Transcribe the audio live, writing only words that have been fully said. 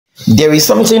There is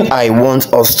something I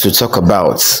want us to talk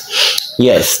about.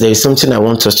 Yes, there is something I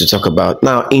want us to talk about.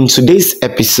 Now, in today's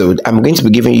episode, I'm going to be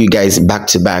giving you guys back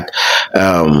to back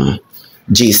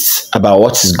gists about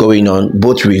what is going on,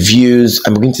 both reviews.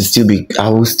 I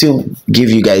will still give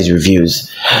you guys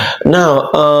reviews. Now,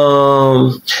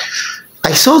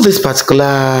 I saw this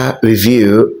particular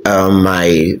review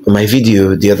my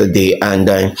video the other day, and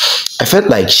I felt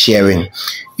like sharing.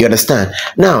 You understand?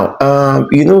 Now,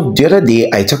 the other day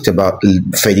I talked about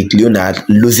Frederick Leonard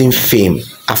losing fame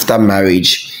after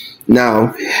marriage.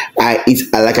 Now,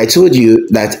 it's like I told you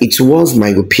that it was my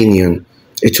opinion.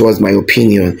 It was my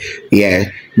opinion,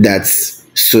 yeah, that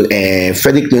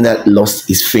Frederick Leonard lost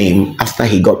his fame after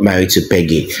he got married to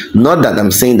Peggy. Not that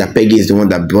I'm saying that Peggy is the one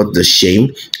that brought the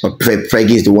shame, or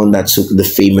Peggy is the one that took the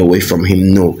fame away from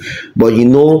him. No, but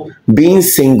being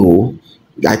single,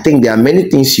 I think there are many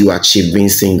things you achieve being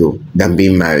single than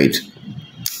being married.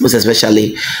 Most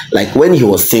especially, like when he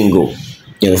was single.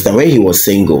 You understand? When he was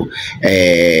single,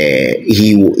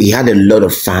 he had a lot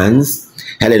of fans,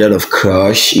 had a lot of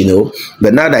crush,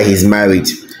 But now that he's married,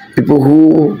 people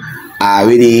who are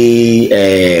really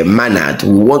mannered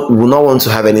will not want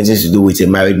to have anything to do with a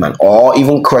married man, or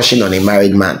even crushing on a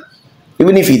married man.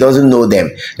 Even if he doesn't know them,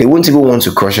 they won't even want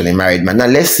to crush on a married man. Now,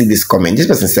 let's see this comment. This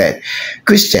person said,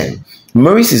 Christian,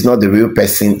 Maurice is not the real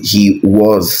person he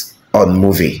was on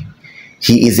movie.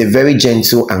 He is a very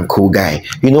gentle and cool guy.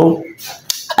 People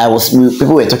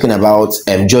were talking about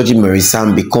judging Maurice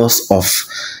because of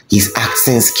his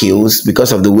acting skills,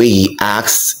 because of the way he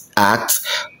acts,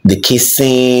 the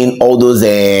kissing, all those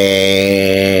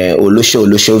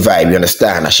Olosho vibe, you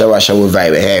understand? Ashawo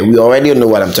vibe. We already know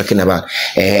what I'm talking about.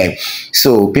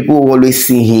 So people always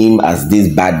see him as this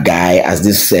bad guy, as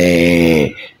this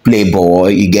playboy,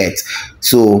 you get.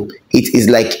 So it is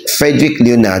like Frederick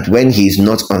Leonard, when he's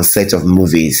not on set of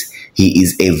movies, he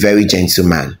is a very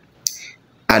gentleman.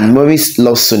 And Maurice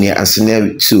loves Sonia, and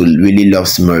Sonia too really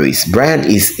loves Maurice. Brian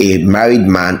is a married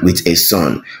man with a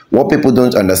son. What people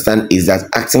don't understand is that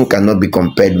acting cannot be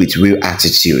compared with real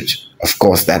attitude. Of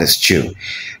course, that is true.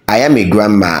 I am a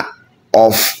grandma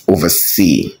of over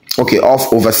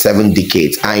 7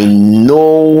 decades. I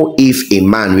know if a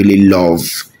man really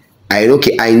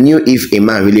I knew if a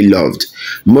man really loved.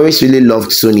 Maurice really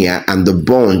loved Sonia, and the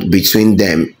bond between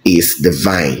them is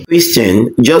divine.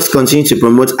 Christian, just continue to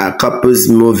promote our couple's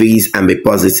movies and be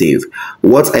positive.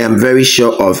 What I am very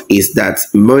sure of is that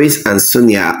Maurice and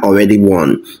Sonia already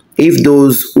won. If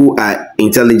those who are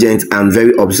intelligent and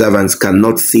very observant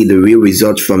cannot see the real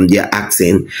result from their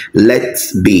acting,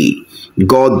 let's be.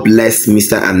 God bless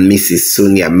Mr. and Mrs.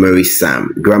 Sonia Maurice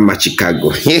Sam, Grandma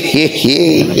Chicago.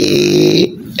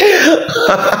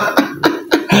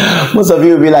 Most of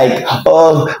you will be like,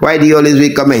 oh, why do you always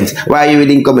read comments? Why are you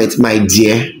reading comments? My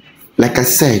dear, like I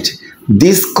said,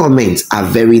 these comments are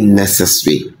very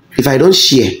necessary. If I don't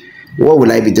share, what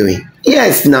will I be doing?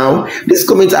 Yes, now, these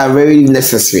comments are very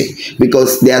necessary,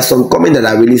 because there are some comments that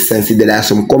are really sensitive. There are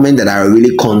some comments that are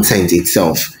really content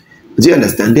itself. Do you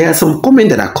understand? There are some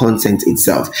comments that are content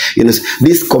itself.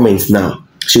 These comments now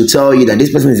she'll tell you that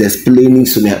this person is explaining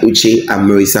Sonia Uche and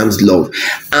Maurice Sam's love,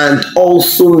 and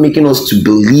also making us to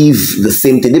believe the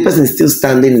same thing. This person is still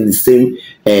standing in the same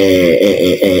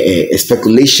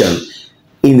speculation,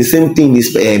 in the same thing.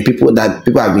 People have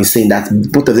been saying that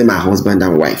both of them are husband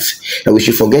and wife. That we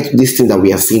should forget these things that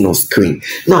we are seeing on screen.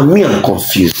 Now, me, I'm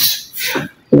confused.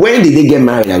 When did they get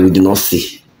married that we do not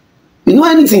see?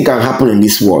 Anything can happen in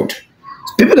this world.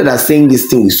 People that are saying this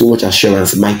thing with so much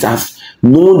assurance might have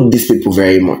known these people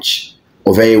very much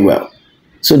or very well.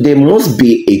 So there must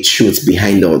be a truth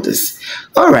behind all this.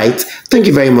 All right. Thank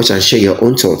you very much, and share your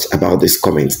own thoughts about these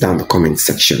comments down the comment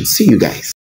section. See you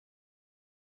guys.